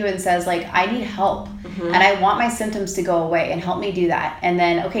comes into you and says like, I need help and I want my symptoms to go away, and help me do that. And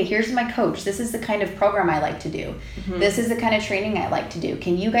then, okay, here's my coach. This is the kind of program I like to do. This is the kind of training I like to do.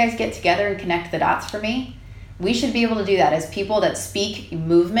 Can you guys get together and connect the dots for me? We should be able to do that as people that speak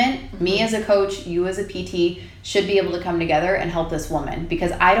movement. Me as a coach, you as a PT should be able to come together and help this woman,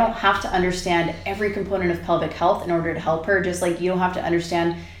 because I don't have to understand every component of pelvic health in order to help her, just like you don't have to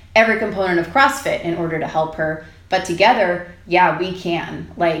understand every component of CrossFit in order to help her. But together, yeah, we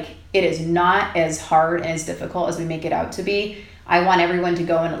can. Like, it is not as hard and as difficult as we make it out to be. I want everyone to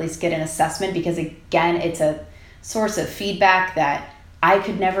go and at least get an assessment, because again, it's a source of feedback that I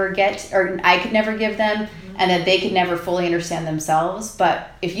could never get, or I could never give them, and that they could never fully understand themselves.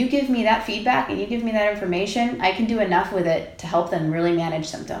 But if you give me that feedback and you give me that information, I can do enough with it to help them really manage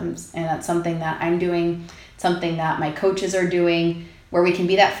symptoms. And that's something that I'm doing, something that my coaches are doing, where we can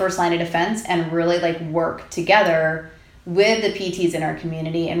be that first line of defense and really like work together with the PTs in our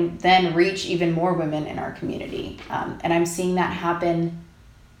community, and then reach even more women in our community. And I'm seeing that happen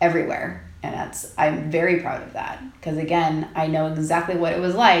everywhere. And I'm very proud of that, because again, I know exactly what it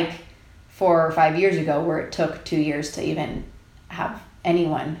was like 4 or 5 years ago, where it took 2 years to even have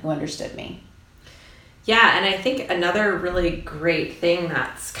anyone who understood me. Yeah, and I think another really great thing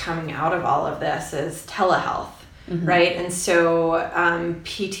that's coming out of all of this is telehealth. Right. And so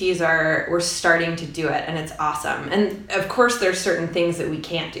we're starting to do it, and it's awesome. And of course there's certain things that we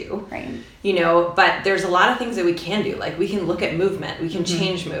can't do, right? But there's a lot of things that we can do. Like, we can look at movement, we can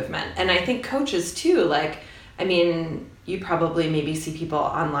change movement. And I think coaches too, like, I mean, you probably maybe see people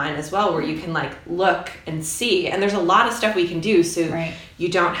online as well, where you can like look and see, and there's a lot of stuff we can do. So you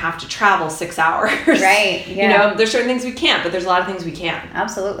don't have to travel 6 hours. Right. Yeah. There's certain things we can't, but there's a lot of things we can.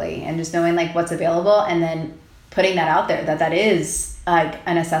 Absolutely. And just knowing like what's available, and then putting that out there, that is like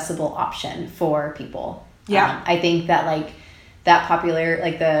an accessible option for people. Yeah. I think that like that popular,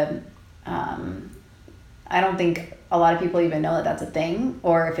 like I don't think a lot of people even know that that's a thing,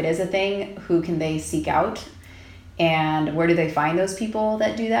 or if it is a thing, who can they seek out, and where do they find those people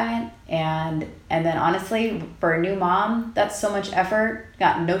that do that? And then honestly, for a new mom, that's so much effort,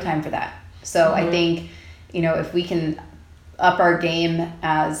 got no time for that. So I think, if we can up our game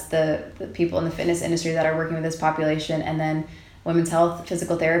as the people in the fitness industry that are working with this population, and then women's health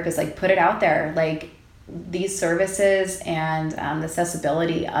physical therapists, like put it out there, like these services, and the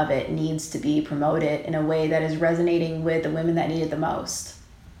accessibility of it needs to be promoted in a way that is resonating with the women that need it the most.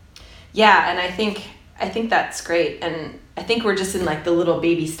 Yeah, and I think that's great. And I think we're just in like the little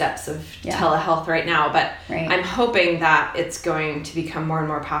baby steps of telehealth right now, but I'm hoping that it's going to become more and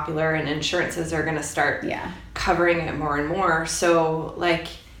more popular, and insurances are going to start covering it more and more. So like,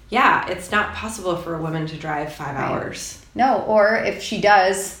 it's not possible for a woman to drive 5 hours. No, or if she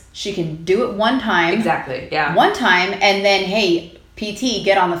does, she can do it one time. Exactly. Yeah. One time, and then, hey, PT,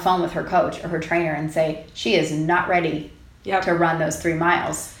 get on the phone with her coach or her trainer and say, she is not ready to run those 3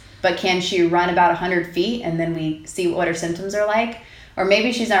 miles. But can she run about 100 feet, and then we see what her symptoms are like? Or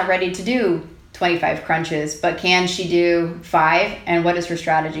maybe she's not ready to do 25 crunches, but can she do 5? And what is her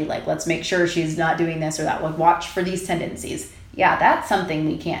strategy like? Let's make sure she's not doing this or that. We'll watch for these tendencies. Yeah, that's something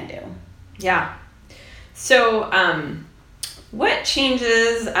we can do. Yeah. So what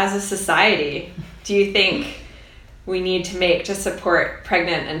changes as a society do you think we need to make to support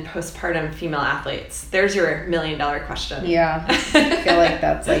pregnant and postpartum female athletes? There's your $1 million question. Yeah. I feel like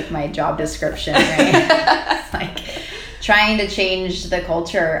that's like my job description, right? It's like trying to change the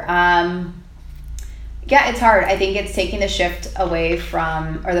culture. It's hard. I think it's taking the shift away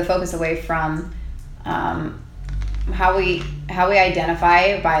from, or the focus away from how we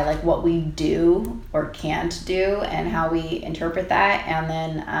identify by like what we do or can't do, and how we interpret that. And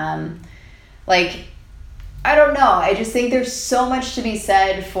then I don't know. I just think there's so much to be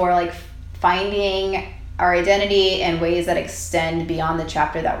said for like finding our identity in ways that extend beyond the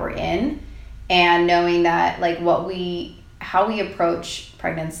chapter that we're in, and knowing that like how we approach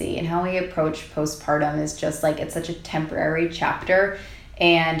pregnancy and how we approach postpartum is just like, it's such a temporary chapter,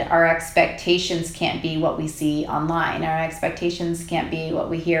 and our expectations can't be what we see online. Our expectations can't be what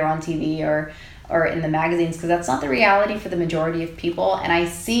we hear on TV or in the magazines, because that's not the reality for the majority of people. And I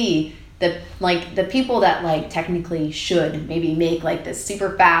see the people that like technically should maybe make like this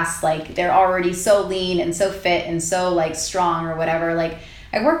super fast, like they're already so lean and so fit and so like strong or whatever. Like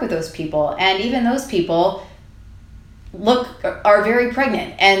I work with those people, and even those people are very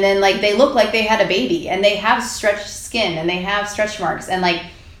pregnant, and then like they look like they had a baby, and they have stretched skin, and they have stretch marks, and like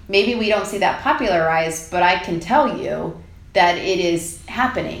maybe we don't see that popularized, but I can tell you that it is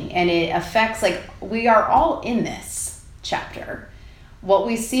happening, and it affects, like, we are all in this chapter. What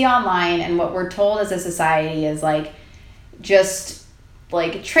we see online and what we're told as a society is like, just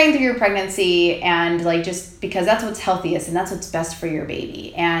like train through your pregnancy, and like, just because that's what's healthiest and that's what's best for your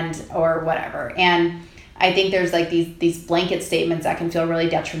baby, and or whatever. And I think there's like these blanket statements that can feel really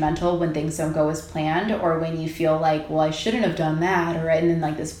detrimental when things don't go as planned, or when you feel like, well, I shouldn't have done that, or and then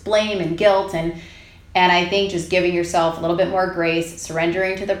like this blame and guilt, and I think just giving yourself a little bit more grace,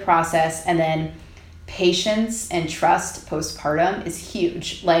 surrendering to the process, and then patience and trust postpartum is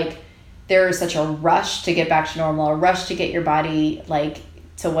huge. Like, there is such a rush to get back to normal, a rush to get your body like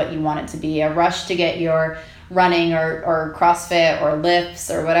to what you want it to be, a rush to get your running or CrossFit or lifts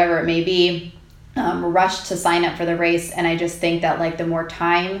or whatever it may be, rush to sign up for the race. And I just think that like the more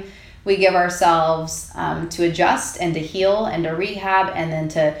time we give ourselves to adjust and to heal and to rehab, and then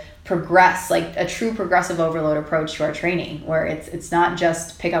to progress, like a true progressive overload approach to our training, where it's not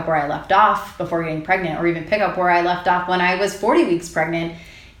just pick up where I left off before getting pregnant, or even pick up where I left off when I was 40 weeks pregnant.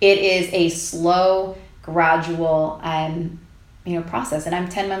 It is a slow, gradual process. And I'm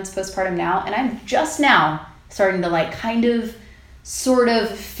 10 months postpartum now, and I'm just now starting to like kind of sort of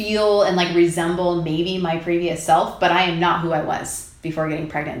feel and like resemble maybe my previous self, but I am not who I was before getting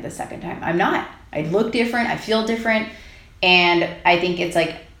pregnant the second time. I'm not. I look different, I feel different, and I think it's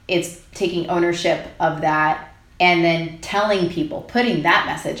like, it's taking ownership of that, and then telling people, putting that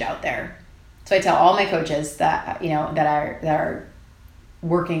message out there. So I tell all my coaches that, that are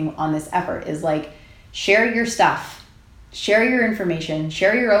working on this effort, is like, share your stuff, share your information,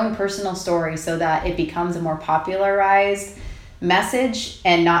 share your own personal story, so that it becomes a more popularized message,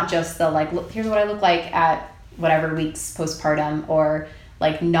 and not just the like, look, here's what I look like at whatever weeks postpartum, or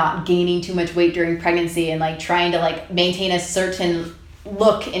like not gaining too much weight during pregnancy and like trying to like maintain a certain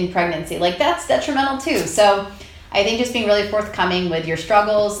look in pregnancy. Like, that's detrimental too. So I think just being really forthcoming with your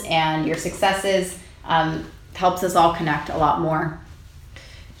struggles and your successes helps us all connect a lot more.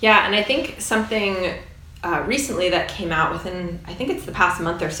 Yeah, and I think something recently that came out within, I think it's the past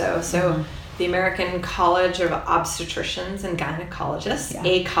month or so. So the American College of Obstetricians and Gynecologists,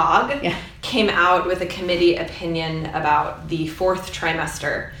 ACOG, came out with a committee opinion about the fourth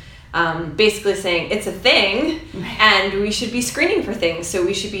trimester. Basically saying it's a thing, and we should be screening for things. So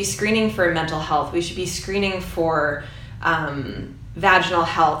we should be screening for mental health. We should be screening for vaginal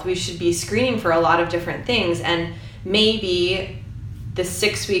health. We should be screening for a lot of different things. And maybe the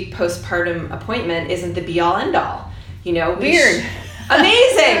 6-week postpartum appointment isn't the be all end all. Weird.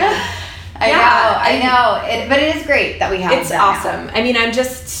 Amazing. I know. But it is great that we have It's awesome. Now. I mean, I'm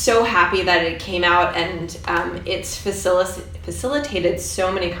just so happy that it came out, and it's facilitated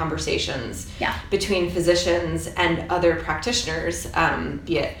so many conversations between physicians and other practitioners,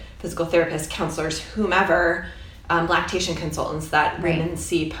 be it physical therapists, counselors, whomever, lactation consultants that women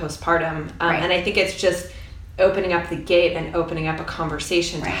see postpartum. And I think it's just opening up the gate and opening up a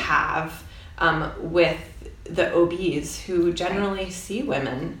conversation to have with the OBs who generally see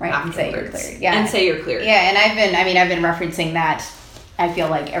women afterwards. And say you're clear. Yeah, and I've been referencing that, I feel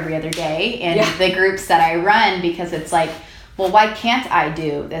like, every other day in the groups that I run, because it's like, well, why can't I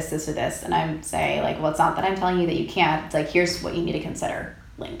do this, or this? And I'm saying, like, well, it's not that I'm telling you that you can't. It's like, here's what you need to consider,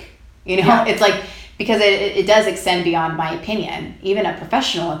 link. It's like, because it does extend beyond my opinion, even a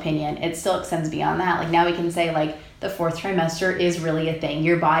professional opinion, it still extends beyond that. Like, now we can say, like, the fourth trimester is really a thing.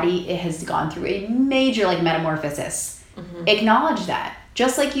 Your body, it has gone through a major like metamorphosis. Acknowledge that,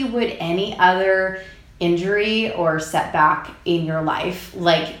 just like you would any other injury or setback in your life.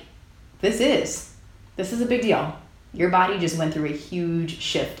 Like, this is a big deal. Your body just went through a huge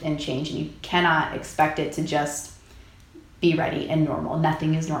shift and change, and you cannot expect it to just be ready and normal.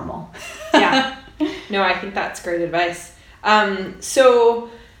 Nothing is normal. No, I think that's great advice. So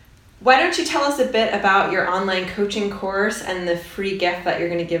why don't you tell us a bit about your online coaching course and the free gift that you're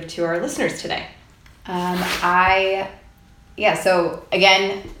going to give to our listeners today? So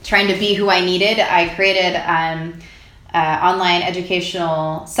again, trying to be who I needed, I created online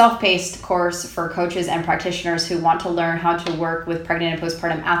educational self-paced course for coaches and practitioners who want to learn how to work with pregnant and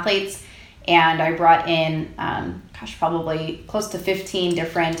postpartum athletes. And I brought in, probably close to 15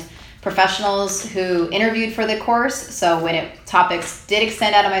 different professionals who interviewed for the course. So when topics did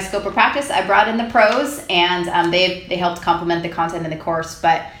extend out of my scope of practice, I brought in the pros, and they helped complement the content in the course.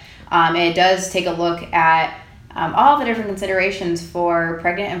 But it does take a look at all the different considerations for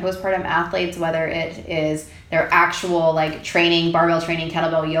pregnant and postpartum athletes, whether it is their actual like training, barbell training,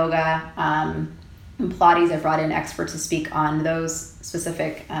 kettlebell yoga, In Pilates, I've brought in experts to speak on those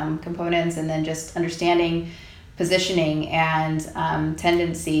specific components, and then just understanding positioning and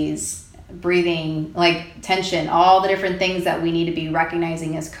tendencies, breathing, like tension, all the different things that we need to be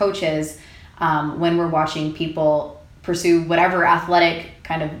recognizing as coaches when we're watching people pursue whatever athletic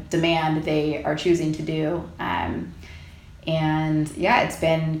kind of demand they are choosing to do. And yeah, it's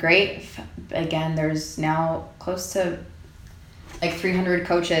been great. Again, there's now close to like 300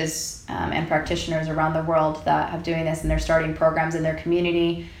 coaches and practitioners around the world that have doing this, and they're starting programs in their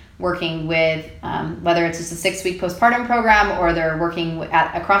community, working with whether it's just a 6-week postpartum program, or they're working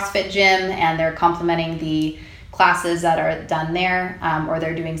at a CrossFit gym and they're complementing the classes that are done there, or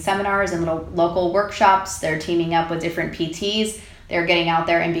they're doing seminars and little local workshops. They're teaming up with different PTs. They're getting out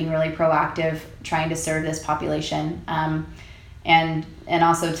there and being really proactive, trying to serve this population. And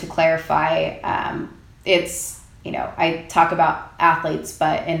also to clarify, it's, I talk about athletes,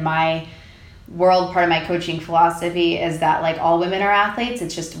 but in my world, part of my coaching philosophy is that like all women are athletes.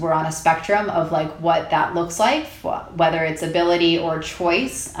 It's just we're on a spectrum of like what that looks like, whether it's ability or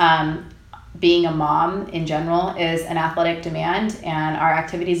choice. Being a mom in general is an athletic demand, and our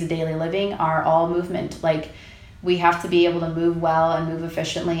activities of daily living are all movement. Like we have to be able to move well and move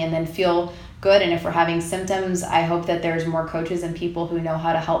efficiently and then feel good. And if we're having symptoms, I hope that there's more coaches and people who know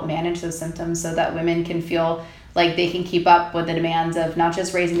how to help manage those symptoms so that women can feel like they can keep up with the demands of not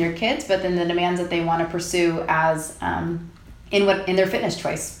just raising their kids, but then the demands that they want to pursue as in their fitness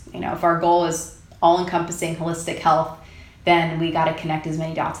choice. If our goal is all-encompassing holistic health, then we got to connect as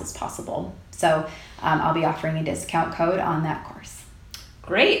many dots as possible. So I'll be offering a discount code on that course.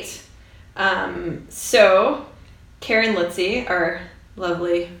 Great. So Karen Litzy, our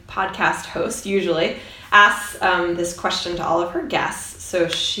lovely podcast host, usually asks this question to all of her guests. So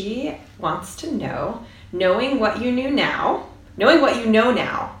she wants to know, knowing what you know now,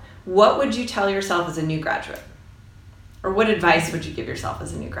 what would you tell yourself as a new graduate? Or what advice would you give yourself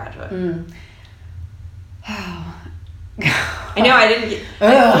as a new graduate? I know I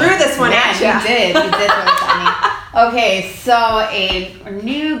threw this one at you. You did throw this at me. Okay, so a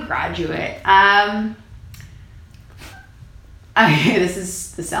new graduate.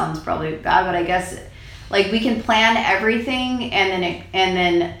 This sounds probably bad, but I guess like we can plan everything and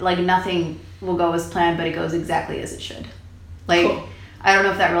then like nothing will go as planned, but it goes exactly as it should. Like, cool. I don't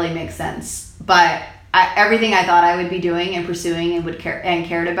know if that really makes sense, but everything I thought I would be doing and pursuing and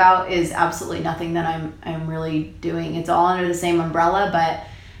cared about is absolutely nothing that I'm really doing. It's all under the same umbrella, but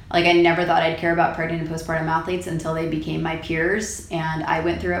like I never thought I'd care about pregnant and postpartum athletes until they became my peers, and I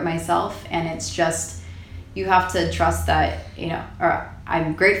went through it myself. And it's just, you have to trust that, or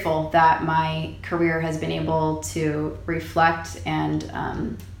I'm grateful that my career has been able to reflect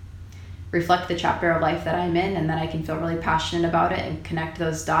the chapter of life that I'm in, and that I can feel really passionate about it and connect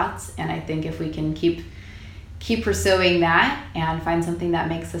those dots. And I think if we can keep pursuing that and find something that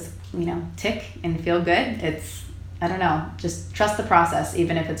makes us, tick and feel good, it's, I don't know, just trust the process,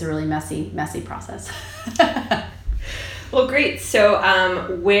 even if it's a really messy process. Well, great. So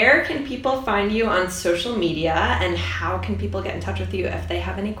where can people find you on social media, and how can people get in touch with you if they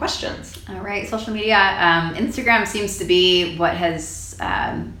have any questions? All right. Social media, Instagram seems to be what has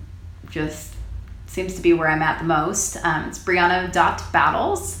just seems to be where I'm at the most. It's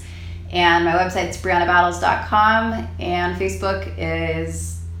Brianna.battles, and my website's briannabattles.com, and Facebook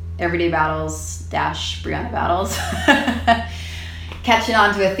is everydaybattles-Brianna Battles. Catching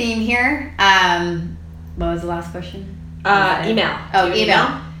on to a theme here. What was the last question? Email. Oh,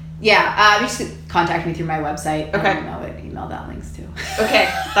 email. Yeah, just contact me through my website. Okay. I don't know what email that links to. Okay,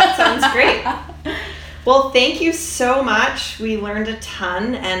 that sounds great. Well, thank you so much. We learned a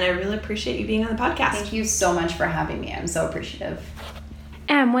ton, and I really appreciate you being on the podcast. Thank you so much for having me. I'm so appreciative.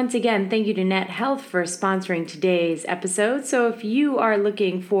 And once again, thank you to Net Health for sponsoring today's episode. So if you are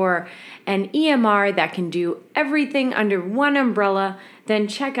looking for an EMR that can do everything under one umbrella, then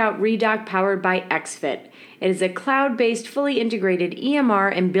check out Redoc powered by XFit. It is a cloud-based, fully integrated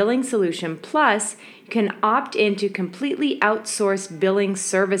EMR and billing solution. Plus, you can opt into completely outsourced billing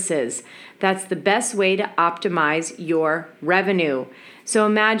services. That's the best way to optimize your revenue. So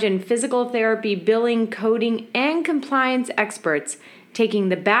imagine physical therapy, billing, coding, and compliance experts taking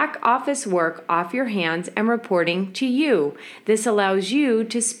the back office work off your hands and reporting to you. This allows you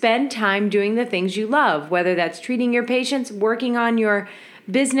to spend time doing the things you love, whether that's treating your patients, working on your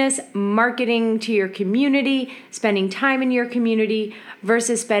business, marketing to your community, spending time in your community,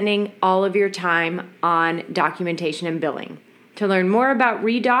 versus spending all of your time on documentation and billing. To learn more about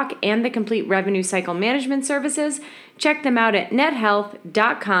Redoc and the complete revenue cycle management services, check them out at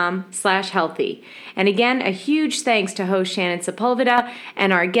nethealth.com/healthy. And again, a huge thanks to host Shannon Sepulveda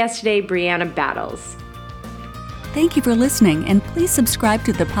and our guest today, Brianna Battles. Thank you for listening, and please subscribe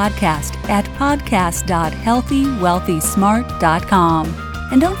to the podcast at podcast.healthywealthysmart.com.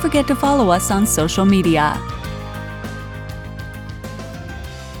 And don't forget to follow us on social media.